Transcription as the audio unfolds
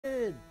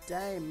Good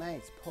day,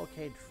 mates.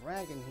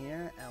 Paul.K.Dragon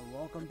here, and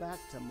welcome back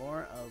to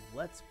more of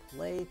Let's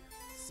Play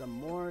some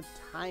more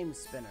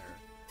Timespinner.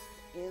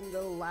 In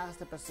the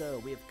last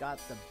episode, we've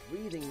got the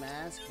breathing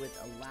mask, which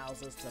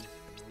allows us to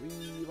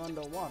breathe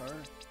underwater.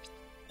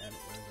 And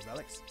where's the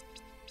relics?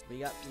 We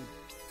got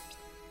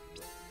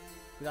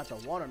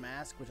the water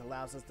mask, which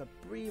allows us to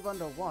breathe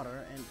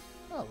underwater. And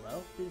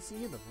hello, didn't see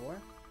you before.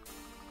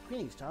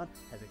 Greetings, child.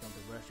 Have you come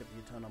to worship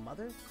the Eternal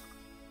Mother?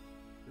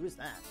 Who is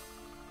that?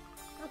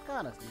 Our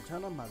goddess, the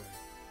Eternal Mother.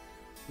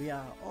 We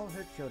are all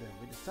her children.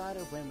 We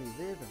decided when we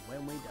live and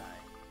when we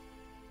die.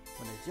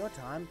 When it's your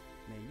time,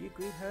 may you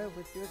greet her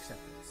with your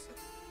acceptance.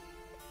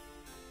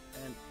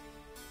 And,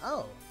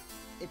 oh,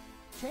 it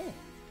changed.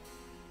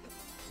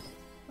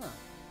 Huh,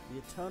 the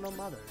Eternal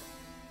Mother.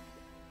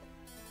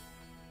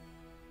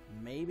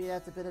 Maybe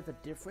that's a bit of a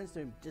difference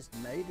they just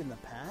made in the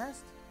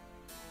past?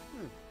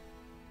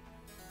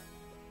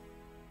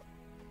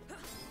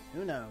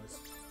 Who knows?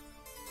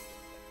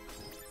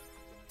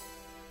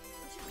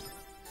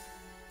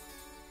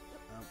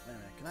 Wait a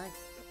minute, can I?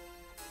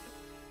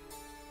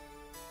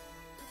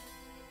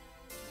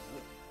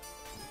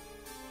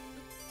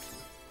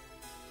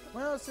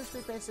 Well, since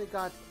we basically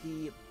got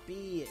the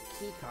B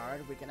key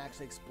card, we can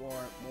actually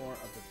explore more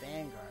of the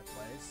Vanguard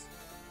place.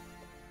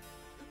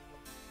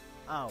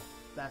 Oh,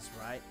 that's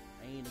right.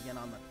 I need to get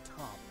on the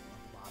top,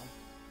 not the bottom.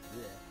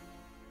 Ugh.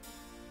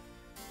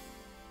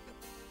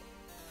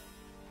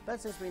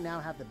 But since we now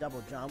have the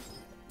double jump,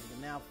 we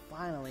can now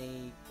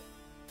finally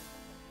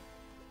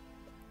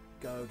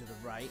go to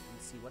the right and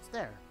see what's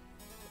there.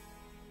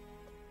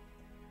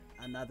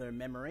 Another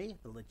memory,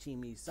 the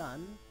Lachimi's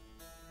son.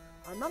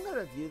 I'm not going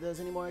to review those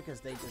anymore because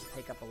they just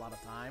take up a lot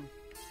of time.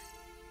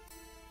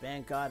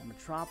 Vanguard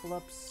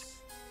Metropolis.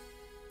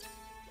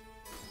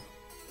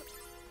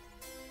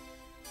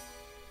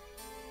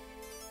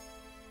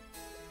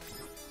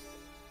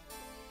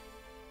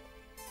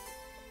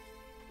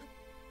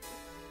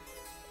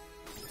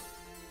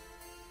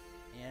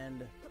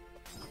 And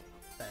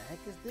the heck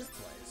is this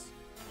place?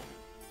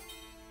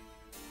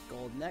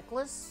 Gold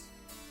necklace,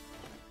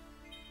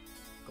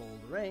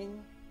 gold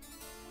ring,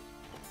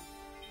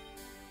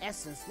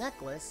 essence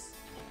necklace,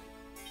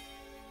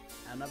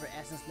 another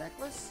essence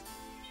necklace,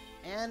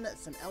 and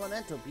some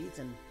elemental beads.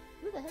 And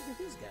who the heck are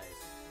these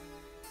guys?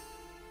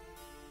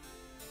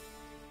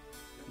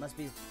 Must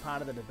be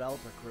part of the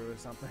developer crew or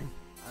something.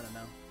 I don't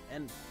know.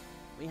 And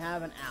we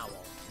have an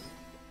owl,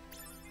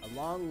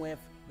 along with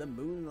the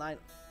Moonlight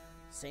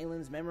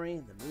Salen's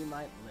memory, the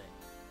Moonlight Lit.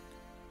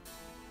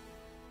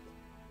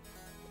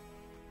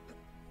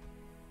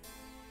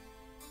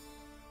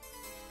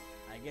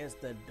 I guess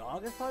the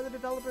dog is part of the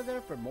developer there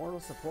for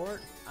moral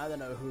support. I don't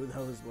know who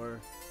those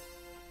were.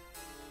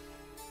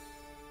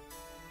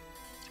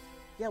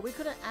 Yeah, we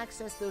couldn't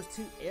access those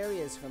two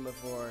areas from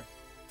before.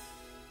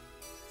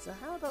 So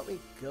how about we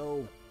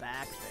go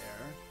back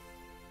there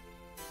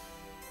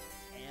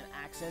and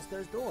access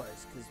those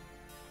doors? Because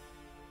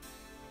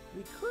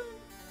we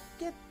couldn't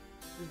get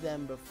to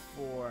them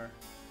before.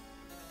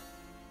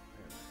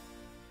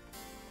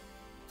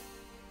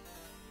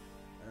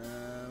 Wait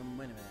a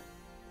minute.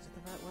 Is it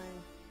the right way?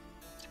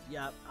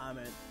 Yep,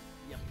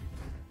 yep,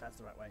 that's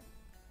the right way.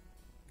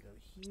 Go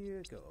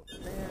here, go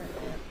over there,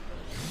 and...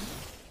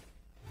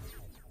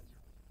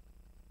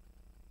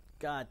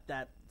 God,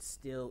 that's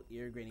still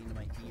ear-grating to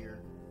my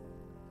ear.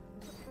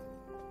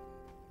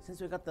 Since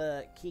we got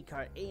the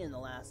keycard A in the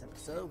last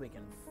episode, we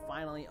can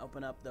finally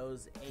open up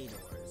those A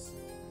doors.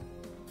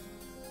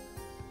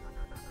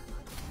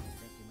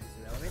 Thank you,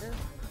 Mr. Elevator.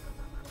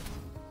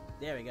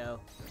 There we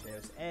go.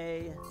 There's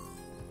A.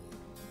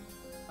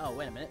 Oh,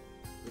 wait a minute.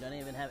 We don't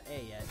even have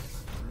A yet.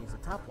 That means the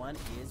top one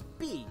is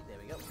B. There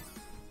we go.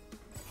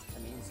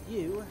 That means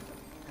you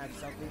have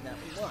something that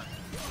we want.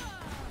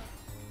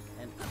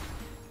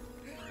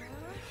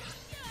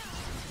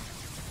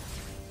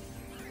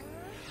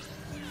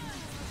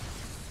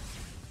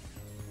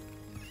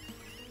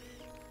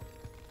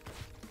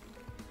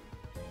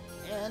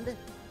 And we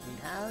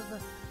have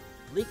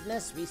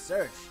Bleakness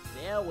Research.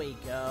 There we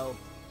go.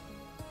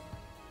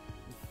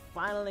 We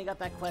finally got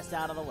that quest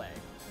out of the way.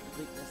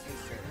 Bleakness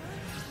Research.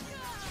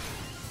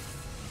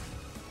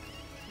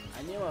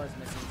 I knew I was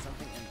missing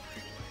something. And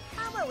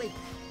how about we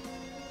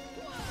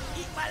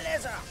eat my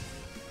laser?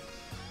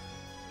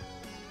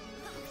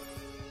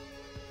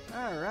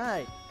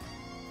 Alright.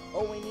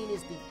 All we need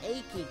is the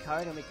A key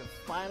card and we can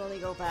finally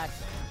go back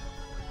there.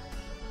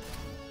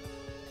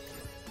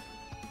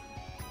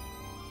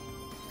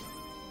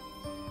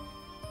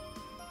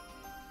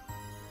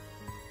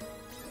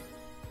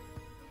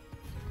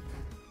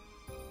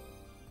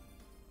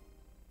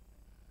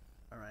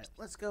 Alright,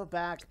 let's go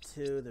back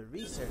to the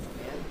research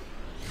again.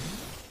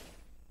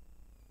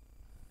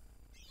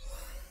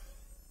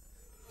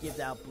 Give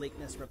that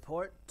bleakness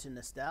report to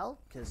Nestel,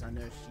 because I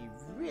know she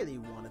really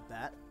wanted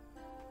that.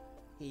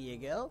 Here you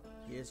go.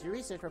 Here's your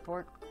research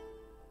report.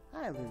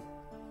 Hi, Lou.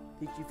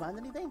 Did you find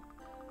anything?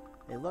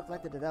 It looked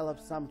like they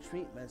developed some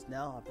treatments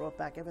now. I brought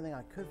back everything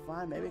I could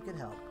find. Maybe it could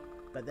help.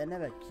 But they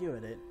never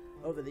cured it.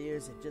 Over the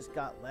years, it just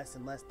got less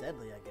and less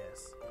deadly, I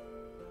guess.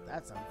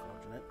 That's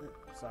unfortunate.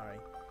 Sorry.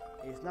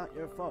 It's not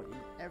your fault. You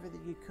did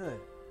everything you could.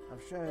 I'm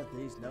sure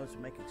these notes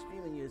will make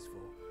extremely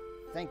useful.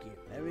 Thank you.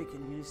 Maybe we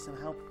can use some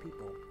help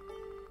people.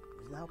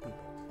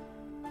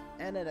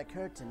 And it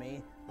occurred to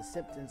me, the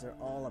symptoms are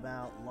all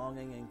about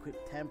longing and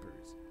quick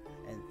tempers.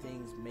 And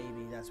things,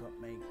 maybe that's what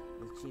made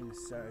the team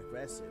so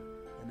aggressive.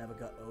 They never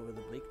got over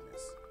the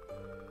bleakness.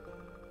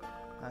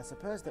 I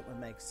suppose that would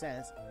make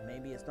sense.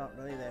 Maybe it's not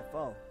really their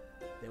fault.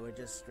 They were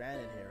just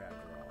stranded here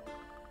after all.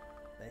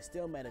 They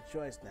still made a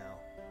choice now,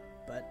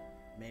 but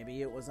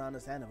maybe it was an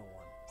understandable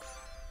one.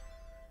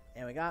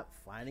 And we got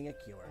finding a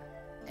cure.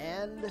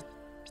 And,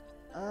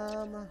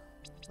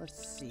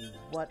 let's see,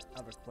 what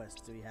other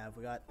quests do we have?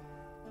 We got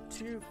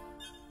 2...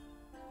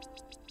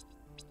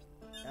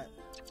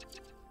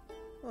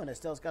 oh, and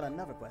Estelle's got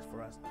another quest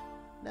for us.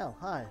 Nell,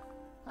 hi.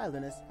 Hi,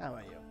 Linus. How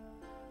are you?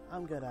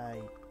 I'm good.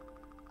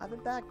 I've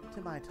been back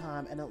to my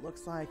time, and it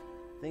looks like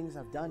things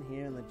I've done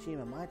here in the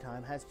Chima my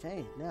time has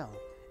changed. Nell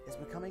is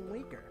becoming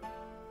weaker.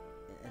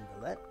 And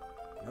Villette,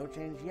 no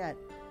change yet,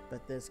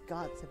 but there's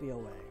got to be a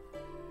way.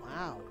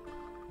 Wow.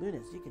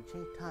 Linus, you can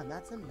change time.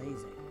 That's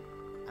amazing.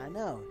 I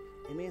know.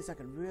 It means I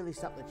can really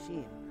stop the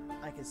Chim.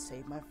 I can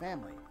save my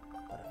family.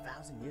 But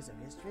 1,000 years of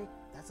history?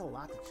 That's a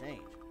lot to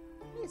change.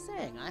 What are you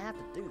saying? I have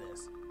to do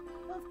this.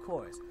 Of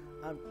course.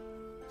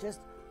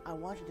 I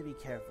want you to be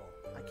careful.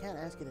 I can't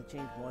ask you to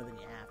change more than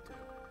you have to.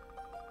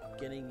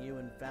 Getting you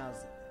and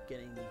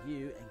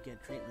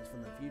get treatments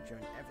from the future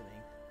and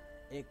everything,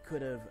 it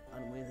could have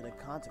unwitting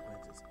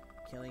consequences.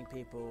 Killing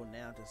people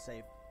now to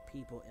save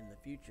people in the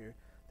future,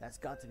 that's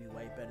got to be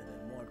way better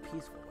than a more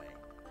peaceful way.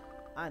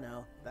 I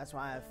know. That's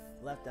why I've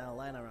left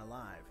Atlanta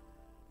alive.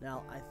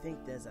 Now, I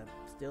think there's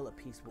still a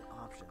peaceful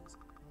options.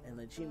 And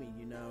Lachimi,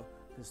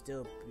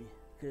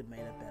 could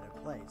made a better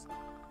place.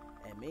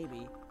 And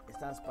maybe it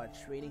starts by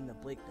treating the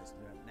bleakness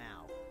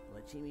now. The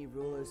Lachimi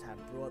rulers have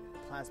brought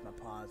plasma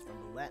pods from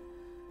Villette,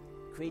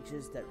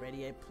 creatures that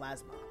radiate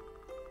plasma.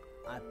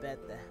 I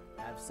bet they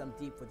have some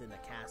deep within the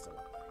castle.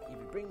 If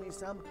you bring me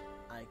some,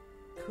 I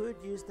could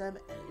use them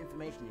and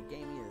information you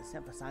gave me to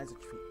synthesize a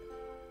treatment.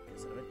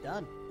 Consider it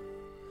done.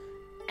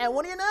 And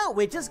what do you know?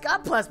 We just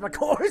got plasma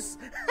cores!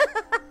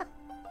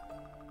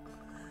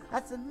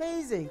 That's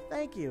amazing!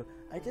 Thank you!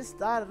 I just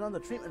started on the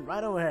treatment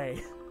right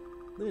away.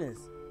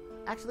 Lunas.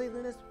 Actually,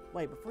 Lunas,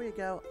 wait, before you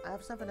go, I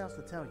have something else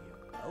to tell you.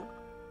 Oh?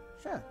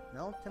 Sure.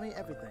 No, tell me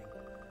everything.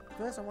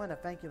 First, I want to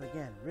thank you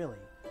again, really.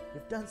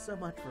 You've done so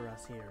much for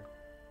us here.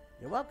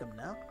 You're welcome,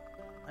 Nell.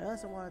 I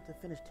also wanted to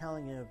finish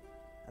telling you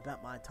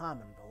about my time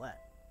in Villette.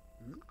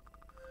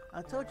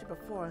 I told you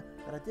before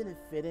that I didn't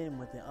fit in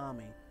with the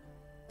army,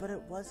 but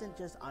it wasn't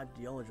just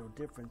ideological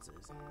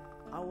differences.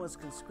 I was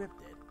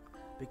conscripted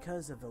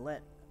because of a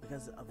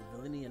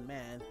Valenian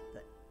man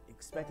that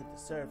expected to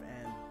serve,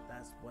 and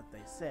that's what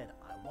they said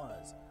I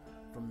was.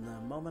 From the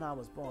moment I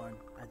was born,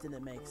 it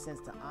didn't make sense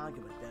to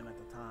argue with them at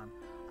the time.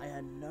 I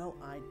had no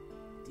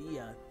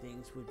idea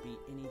things would be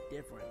any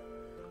different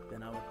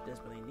than I would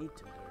desperately need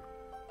to do.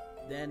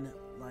 Then,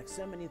 like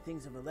so many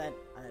things in Villette,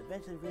 I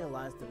eventually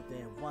realized that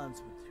they were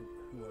ones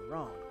who were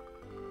wrong.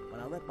 When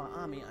I left my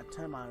army, I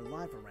turned my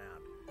life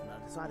around, and I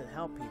decided to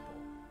help people,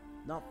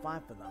 not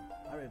fight for them.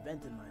 I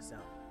reinvented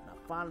myself, and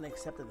I finally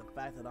accepted the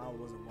fact that I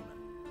was a woman,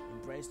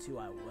 embraced who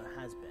I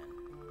has been.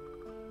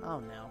 Oh,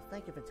 Nell,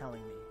 thank you for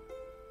telling me,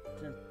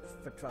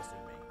 for trusting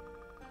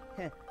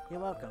me. You're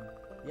welcome.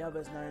 The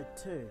others know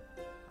too.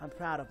 I'm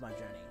proud of my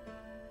journey,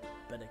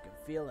 but it can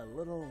feel a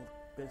little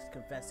bit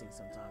confessing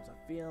sometimes.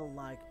 I feel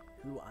like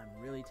who I'm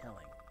really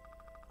telling.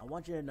 I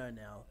want you to know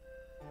now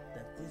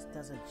that this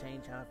doesn't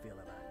change how I feel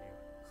about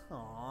you.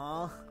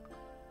 Aww.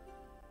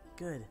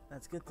 Good.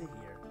 That's good to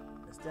hear.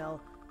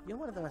 Estelle, you're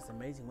one of the most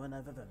amazing women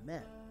I've ever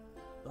met.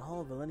 The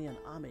whole Valenian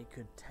army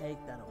couldn't take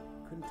that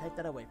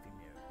away from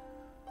you.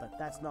 But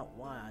that's not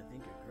why I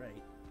think you're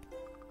great.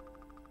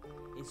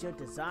 It's your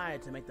desire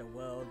to make the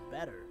world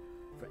better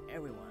for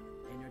everyone,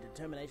 and your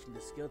determination, the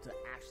skill to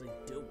actually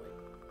do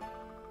it.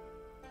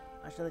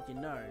 I should let you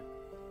know.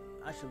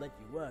 I should let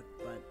you work,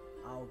 but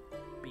I'll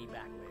be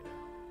back later.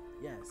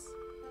 Yes,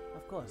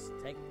 of course.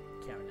 Take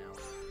care now.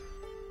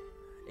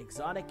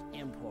 Exotic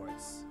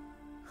imports.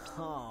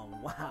 Oh,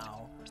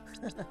 wow.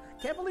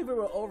 Can't believe we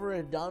were over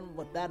and done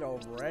with that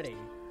already.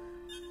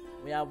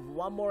 We have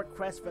one more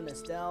quest from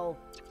Estelle.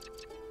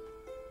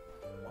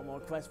 One more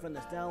quest from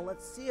Estelle.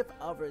 Let's see if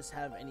others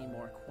have any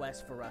more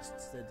quests for us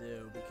to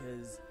do,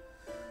 because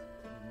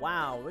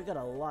wow, we got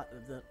a lot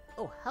of the...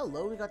 Oh,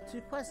 hello, we got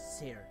 2 quests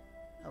here.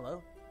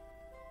 Hello.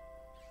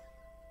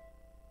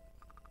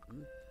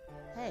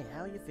 Hey,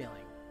 how are you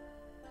feeling?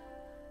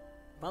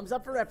 Thumbs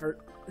up for effort.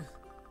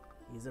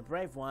 He's a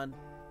brave one.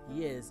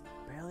 He is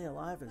barely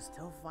alive and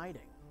still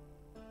fighting.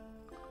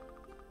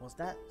 Was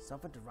that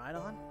something to write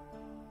on?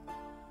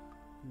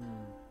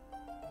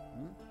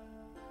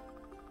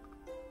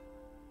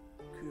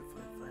 Good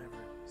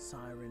flavor.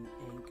 Siren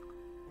ink.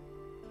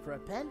 For a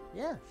pen?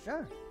 Yeah,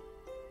 sure.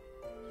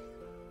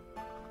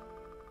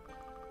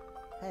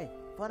 Hey,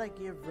 thought I'd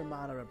give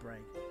Romano a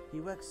break.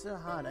 He works so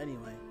hard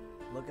anyway.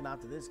 looking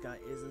after this guy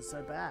isn't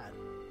so bad.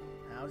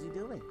 How's he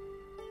doing?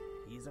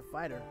 He's a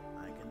fighter,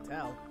 I can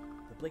tell.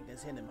 The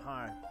bleakness hit him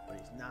hard, but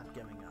he's not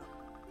giving up.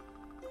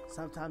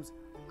 Sometimes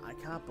I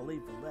can't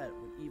believe Villette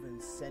would even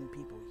send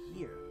people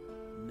here,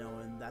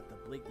 knowing that the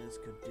bleakness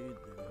could do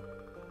them.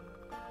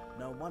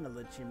 No wonder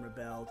Lichim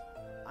rebelled.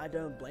 I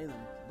don't blame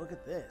them. Look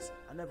at this.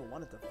 I never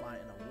wanted to fight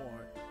in a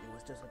war. It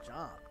was just a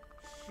job.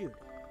 Shoot,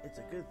 it's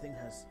a good thing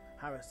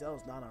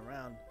Haracel's not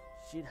around.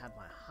 She'd have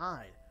my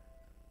hide.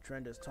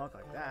 Trenders talk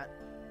like that.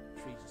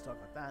 Trees talk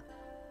like that.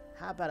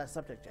 How about a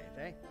subject change,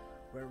 eh?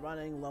 We're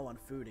running low on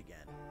food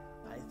again.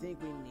 I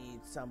think we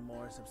need some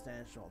more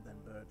substantial than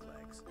bird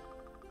legs.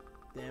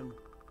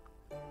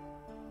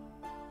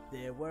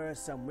 There were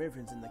some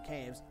wyverns in the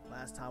caves.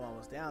 Last time I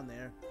was down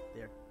there,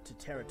 they're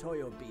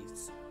territorial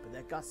beasts, but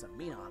they've got some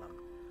meat on them.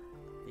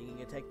 Think you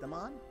can take them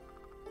on?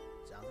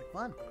 Sounds like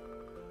fun.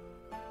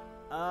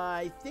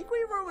 I think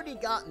we've already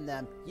gotten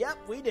them.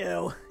 Yep, we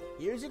do.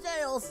 Here's your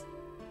tails.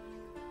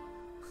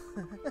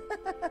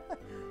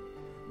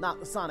 Not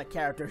the Sonic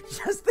character,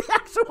 just the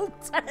actual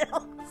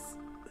tails.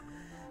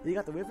 You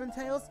got the wyvern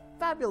tails?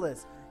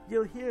 Fabulous.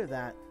 You'll hear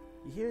that.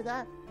 You hear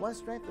that? One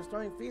strength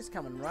restoring feast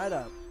coming right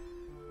up.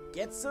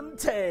 Get some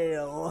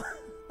tail.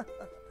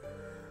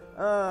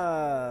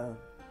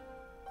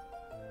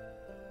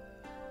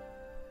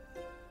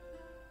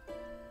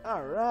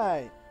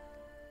 Alright.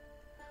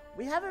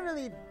 We haven't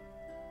really,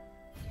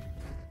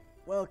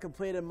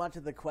 completed much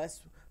of the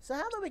quest. So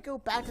how about we go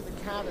back to the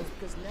caverns?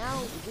 Because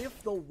now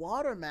with the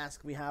water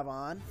mask we have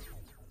on,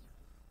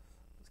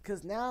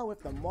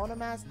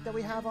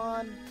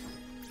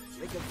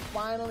 we can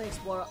finally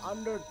explore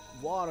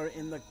underwater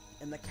in the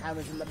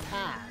caverns in the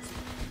past.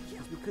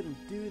 Because we couldn't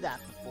do that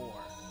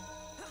before.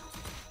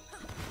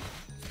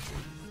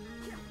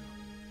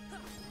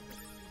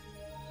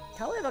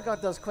 Can't believe I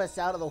got those quests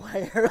out of the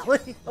way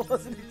early. I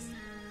wasn't. It's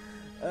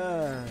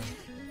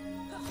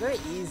very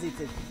easy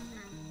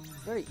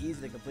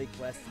to complete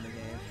quests in the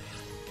game.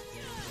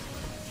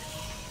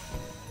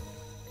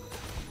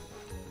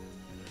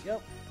 There we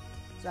go.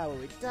 So how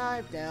we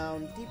dive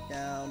down, deep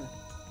down,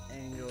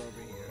 and go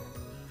over here.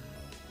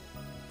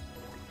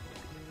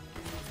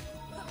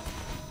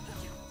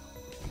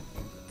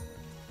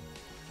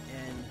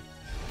 And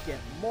get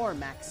more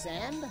max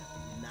sand.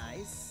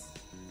 Nice.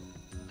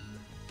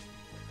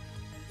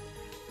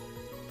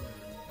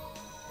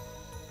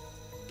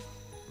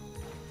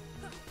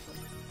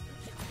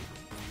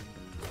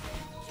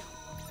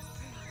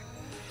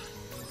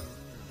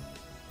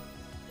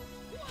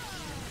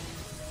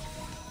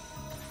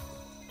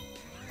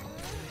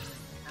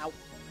 Ow.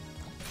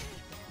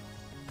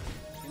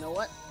 You know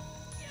what?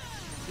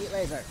 Heat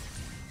laser.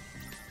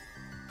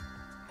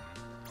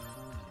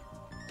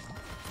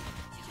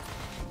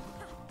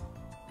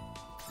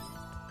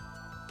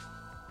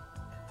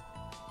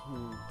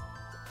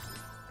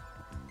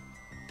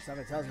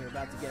 Something tells me we're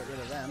about to get rid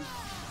of them.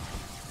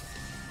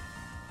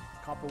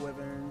 Copper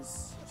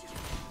wyverns.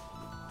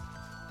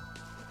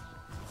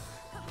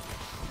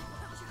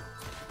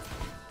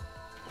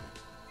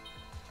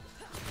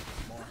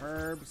 More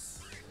herbs.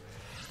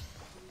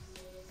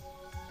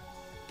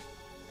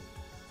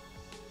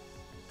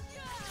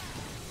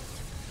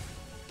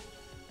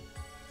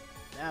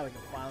 Now we can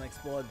finally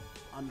explore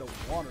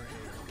underwater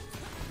here.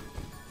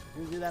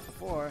 We didn't do that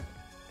before.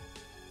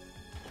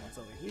 What's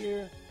over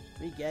here?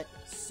 We get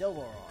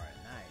silver ore.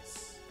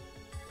 Nice.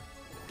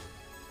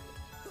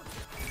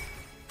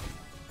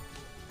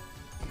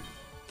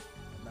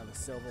 Another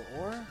silver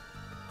ore.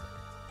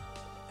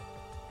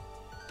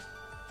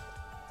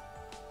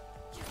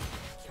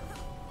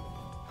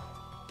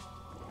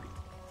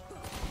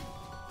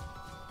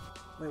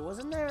 Wait,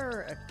 wasn't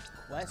there a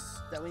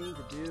quest that we need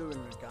to do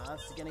in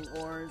regards to getting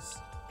ores?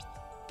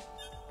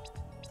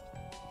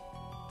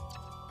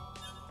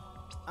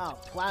 Oh,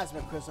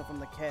 plasma crystal from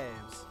the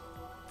caves.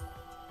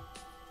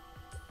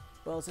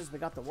 Well, since we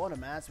got the water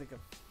mats, we can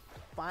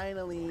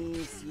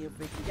finally see if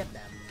we can get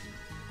them.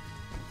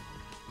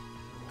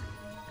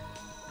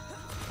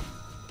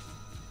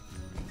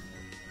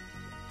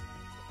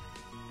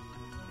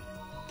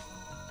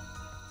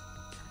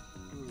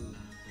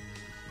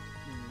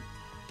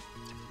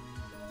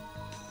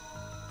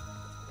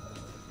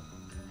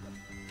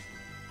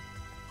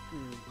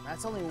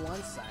 That's only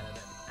one side of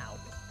it. Ow.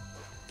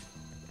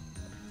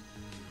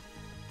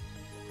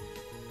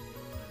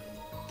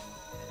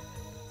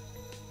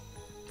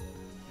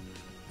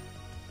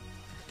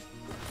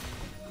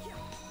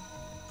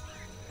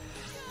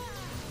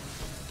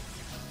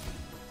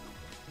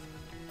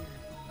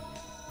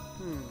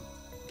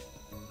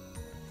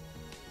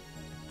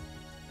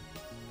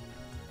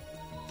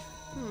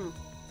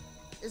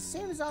 It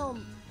seems I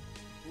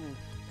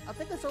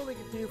think that's all we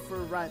can do for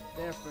right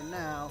there for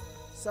now.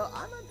 So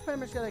I'm pretty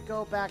much gonna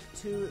go back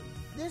to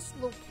this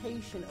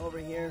location over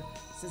here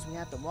since we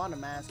have the water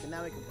mask, and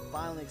now we can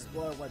finally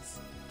explore what's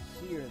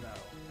here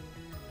though.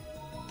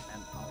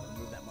 And I'll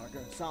remove that marker.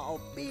 So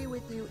I'll be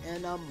with you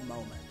in a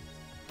moment.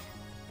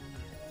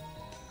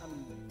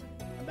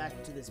 I'm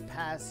back to this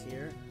pass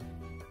here.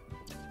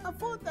 I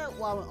thought that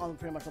while I'm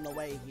pretty much on the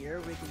way here,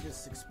 we can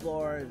just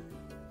explore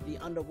the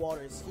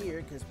underwaters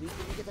here, because we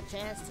didn't get the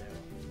chance to.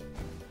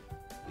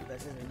 But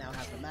since we now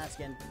have the mask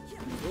and...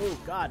 Oh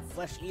god,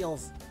 flesh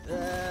eels.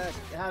 Get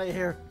out of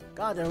here.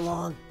 God, they're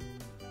long.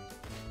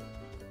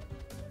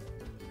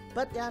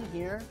 But down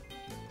here,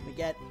 we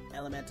get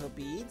elemental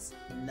beads.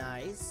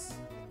 Nice.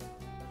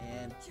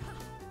 And...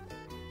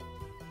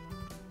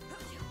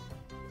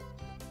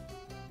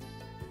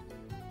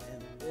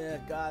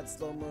 God,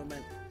 slow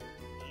movement.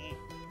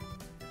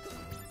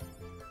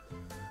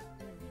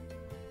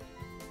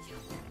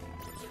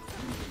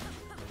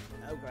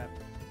 Oh crap.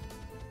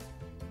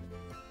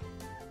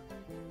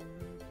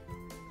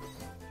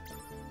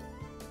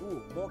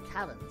 Ooh, more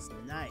caverns.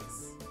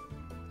 Nice.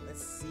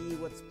 Let's see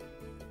what's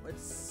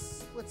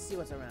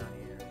around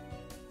here.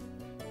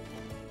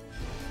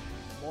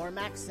 More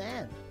max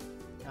sand.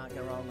 Can't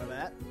go wrong with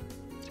that.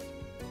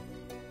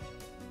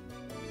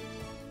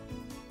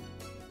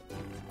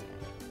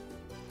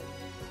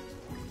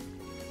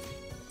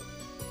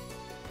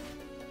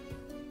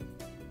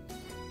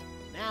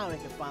 Now we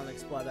can finally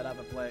explore that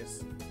other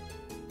place.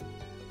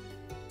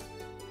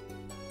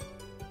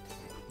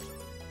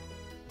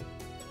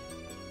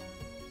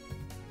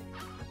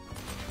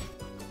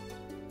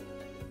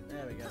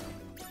 There we go.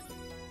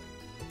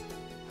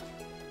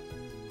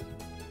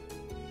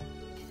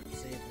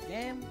 Save the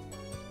game.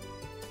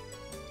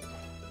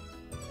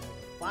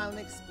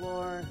 Finally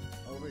explore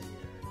over here.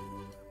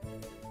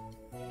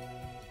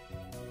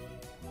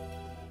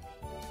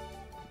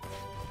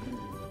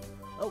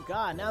 Oh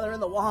god, now they're in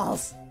the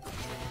walls!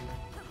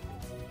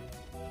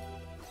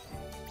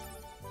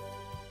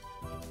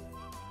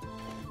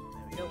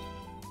 There we go.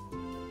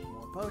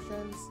 More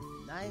potions.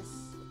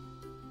 Nice.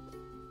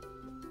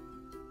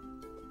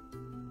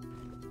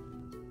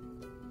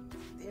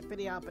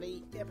 Hippity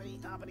hoppity, hippity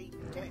hoppity.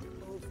 Get it,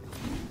 move.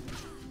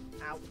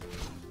 Ow.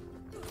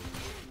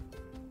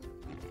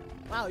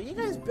 Wow, you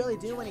guys barely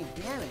do any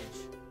damage.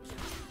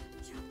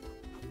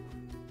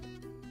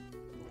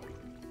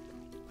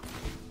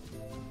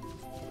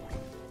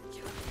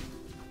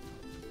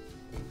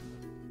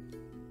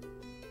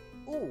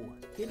 Ooh,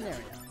 hidden area.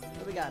 What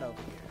do we got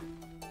over here?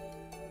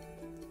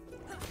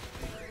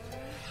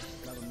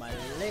 Another my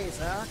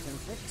laser can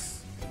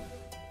fix.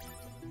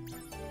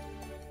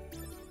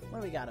 What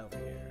do we got over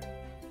here?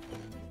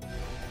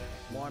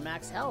 More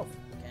max health.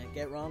 Can't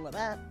get wrong with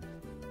that.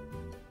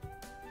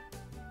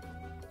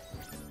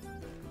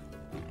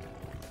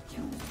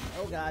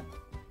 Oh god.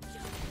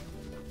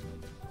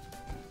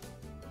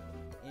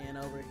 And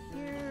over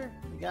here,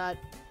 we got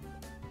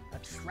a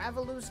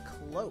traveler's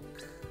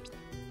cloak.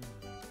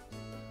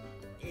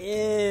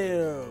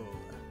 Ew.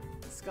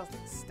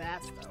 Disgusting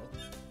stats, though.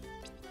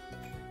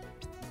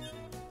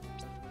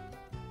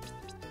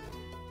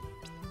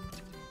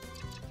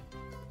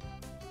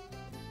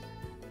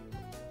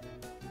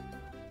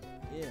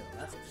 Ew,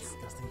 that's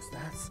disgusting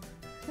stats.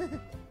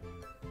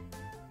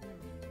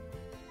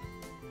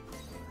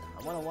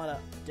 I want a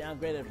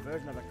downgraded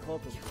version of a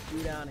cloak of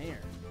you down here.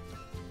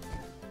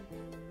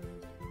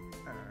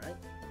 Alright.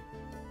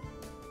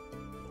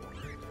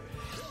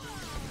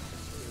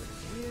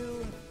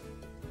 You.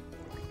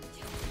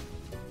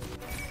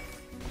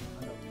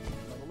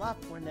 Level up,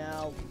 we're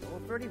now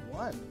level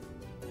 31.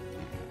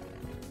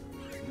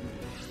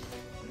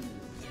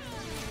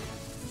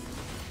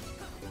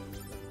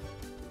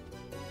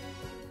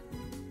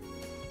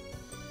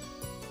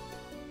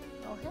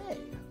 Oh hey.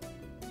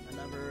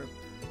 Another...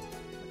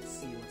 Let's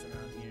see what's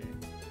around here.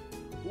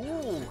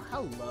 Ooh,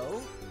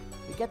 hello.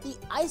 We get the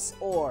ice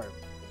orb.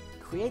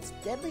 Creates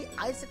deadly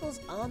icicles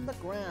on the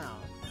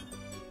ground.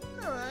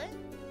 Alright.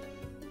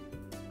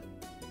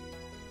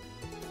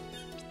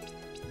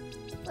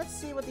 Let's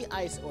see what the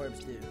ice orbs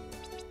do.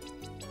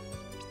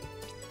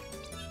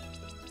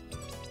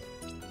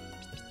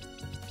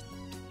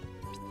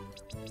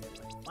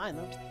 Find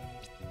them.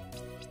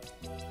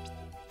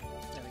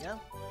 There we go.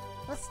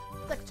 Let's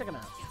check them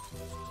out.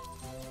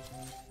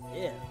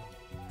 Yeah.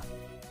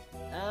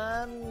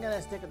 I'm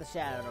gonna stick with the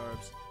shattered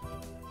orbs.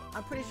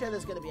 I'm pretty sure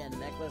there's gonna be a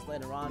necklace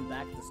later on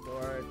back at the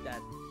store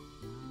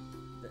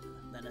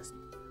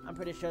I'm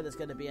pretty sure there's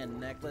gonna be a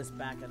necklace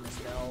back in the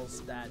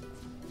spells that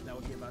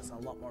will give us a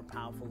lot more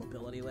powerful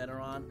ability later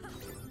on.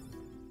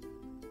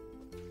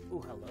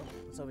 Ooh, hello.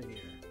 What's over here?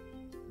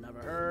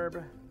 Another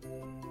herb.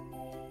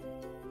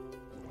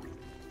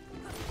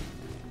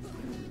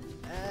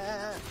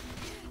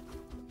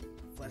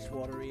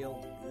 Freshwater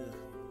eel. Ugh.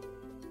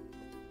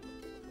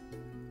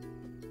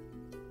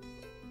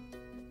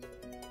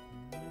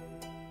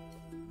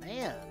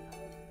 Man,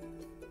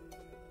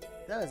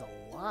 that is a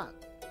lot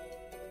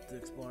to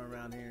explore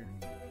around here.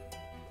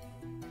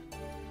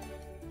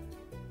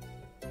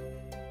 I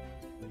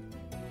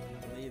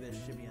believe there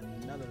should be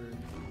another.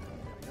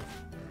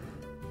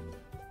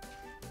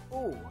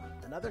 Oh,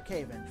 another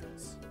cave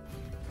entrance.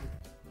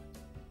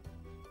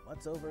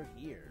 What's over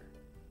here?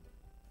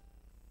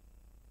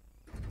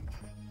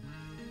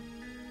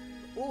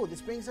 Oh,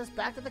 this brings us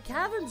back to the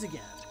caverns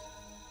again.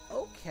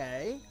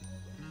 Okay.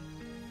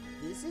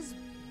 This is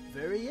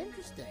very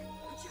interesting.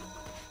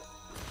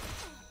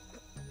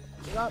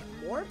 We got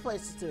more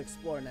places to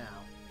explore now.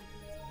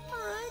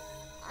 Alright,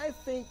 I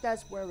think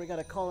that's where we're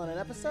gonna call it an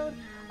episode.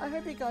 I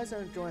hope you guys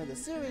are enjoying the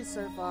series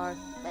so far.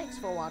 Thanks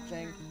for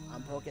watching.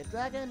 I'm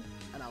Paul.K.Dragon,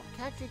 and I'll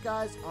catch you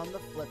guys on the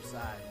flip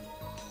side.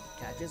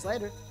 Catch you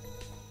later.